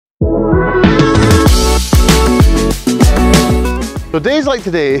So days like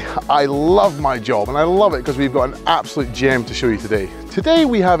today, I love my job, and I love it because we've got an absolute gem to show you today. Today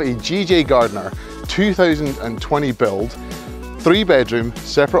we have a GJ Gardner 2020 build, 3-bedroom,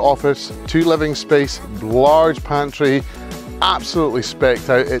 separate office, 2 living space, large pantry, absolutely specced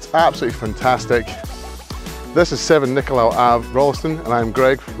out. It's absolutely fantastic. This is 7 Nicolau Ave, Rolleston, and I'm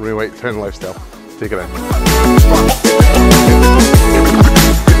Greg from Real White Town Lifestyle. Take it in.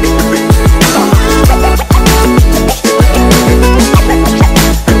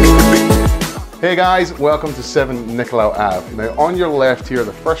 Hey guys, welcome to 7 Nicolau Ave. Now on your left here,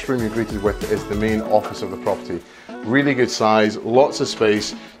 the first room you're greeted with is the main office of the property. Really good size, lots of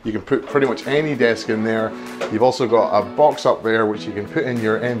space. You can put pretty much any desk in there. You've also got a box up there which you can put in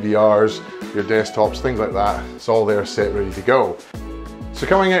your NVRs, your desktops, things like that. It's all there set ready to go. So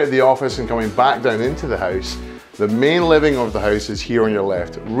coming out of the office and coming back down into the house, the main living of the house is here on your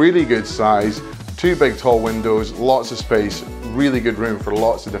left. Really good size, 2 big tall windows, lots of space, really good room for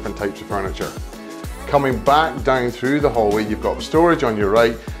lots of different types of furniture. Coming back down through the hallway, you've got storage on your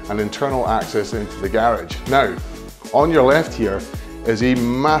right and internal access into the garage. Now, on your left here is a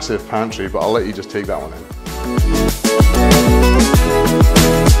massive pantry, but I'll let you just take that one in.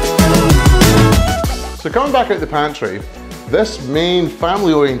 So coming back out the pantry, this main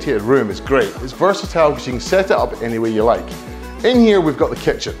family oriented room is great. It's versatile because you can set it up any way you like. In here we've got the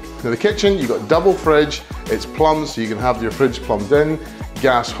kitchen. Now the kitchen, you've got double fridge, it's plumbed so you can have your fridge plumbed in,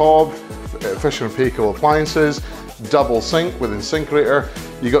 gas hob, Fisher & Paykel appliances, double sink with incinerator.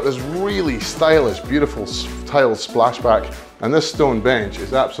 You've got this really stylish, beautiful tile splashback, and this stone bench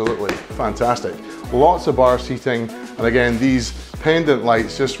is absolutely fantastic. Lots of bar seating, and again, these pendant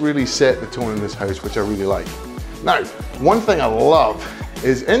lights just really set the tone in this house, which I really like. Now, one thing I love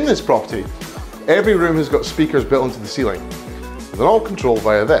is in this property, every room has got speakers built into the ceiling. They're all controlled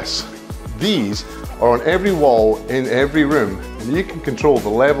via this. These are on every wall in every room, and you can control the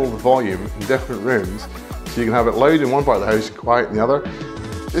level, the volume in different rooms, so you can have it loud in one part of the house and quiet in the other.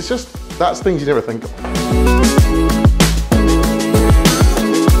 It's just, that's things you never think of.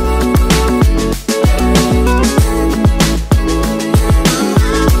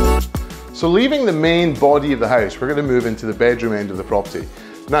 So leaving the main body of the house, we're going to move into the bedroom end of the property.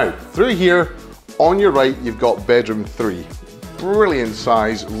 Now, through here, on your right, you've got bedroom 3. Brilliant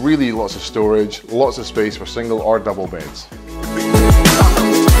size, really lots of storage, lots of space for single or double beds.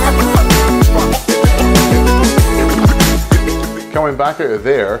 Coming back out of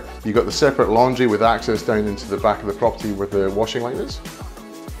there, you've got the separate laundry with access down into the back of the property where the washing line is.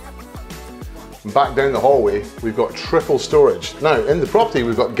 And back down the hallway, we've got triple storage. Now, in the property,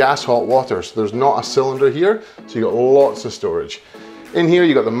 we've got gas hot water, so there's not a cylinder here, so you've got lots of storage. In here,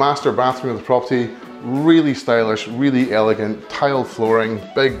 you've got the master bathroom of the property, really stylish, really elegant, tile flooring,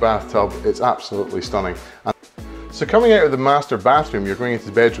 big bathtub. It's absolutely stunning. So coming out of the master bathroom, you're going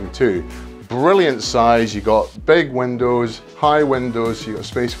into bedroom 2. Brilliant size, you got big windows, high windows, so you got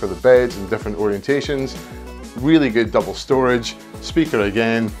space for the beds and different orientations. Really good double storage, speaker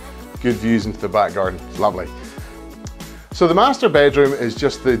again, good views into the back garden, lovely. So the master bedroom is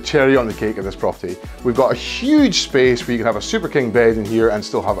just the cherry on the cake of this property. We've got a huge space where you can have a super king bed in here and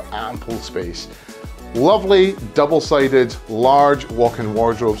still have ample space. Lovely, double-sided, large walk-in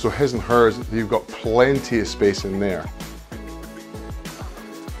wardrobe, so his and hers, you've got plenty of space in there.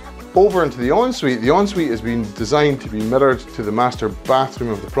 Over into the ensuite has been designed to be mirrored to the master bathroom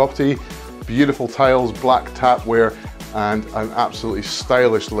of the property. Beautiful tiles, black tapware, and an absolutely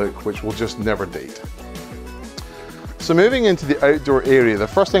stylish look, which will just never date. So moving into the outdoor area, the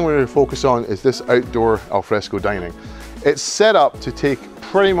first thing we're going to focus on is this outdoor alfresco dining. It's set up to take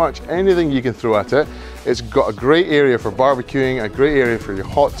pretty much anything you can throw at it. It's got a great area for barbecuing, a great area for your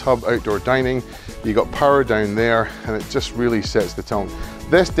hot tub outdoor dining. You got power down there, and it just really sets the tone.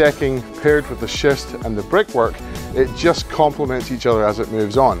 This decking paired with the schist and the brickwork, it just complements each other as it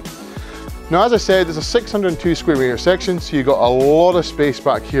moves on. Now, as I said, there's a 602 square meter section, so you've got a lot of space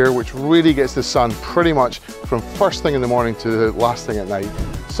back here, which really gets the sun pretty much from first thing in the morning to the last thing at night.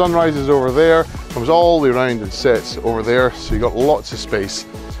 Sun rises over there, comes all the way around and sets over there, so you've got lots of space.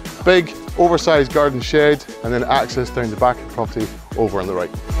 Big, oversized garden shed, and then access down the back of the property over on the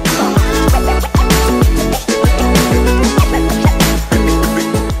right.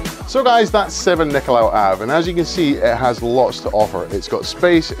 So guys, that's 7 Nicolau Ave, and as you can see, it has lots to offer. It's got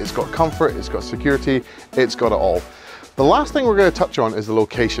space, it's got comfort, it's got security, it's got it all. The last thing we're going to touch on is the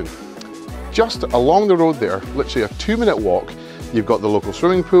location. Just along the road there, literally a 2-minute walk, you've got the local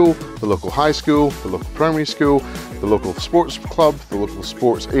swimming pool, the local high school, the local primary school, the local sports club, the local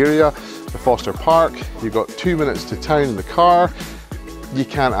sports area, the Foster Park. You've got 2 minutes to town in the car. You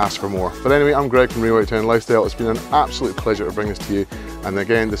can't ask for more. But anyway, I'm Greg from Rewrite Town Lifestyle. It's been an absolute pleasure to bring this to you. And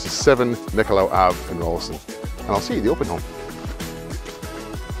again, this is 7 Nicolau Ave in Rolleston. And I'll see you at the open home.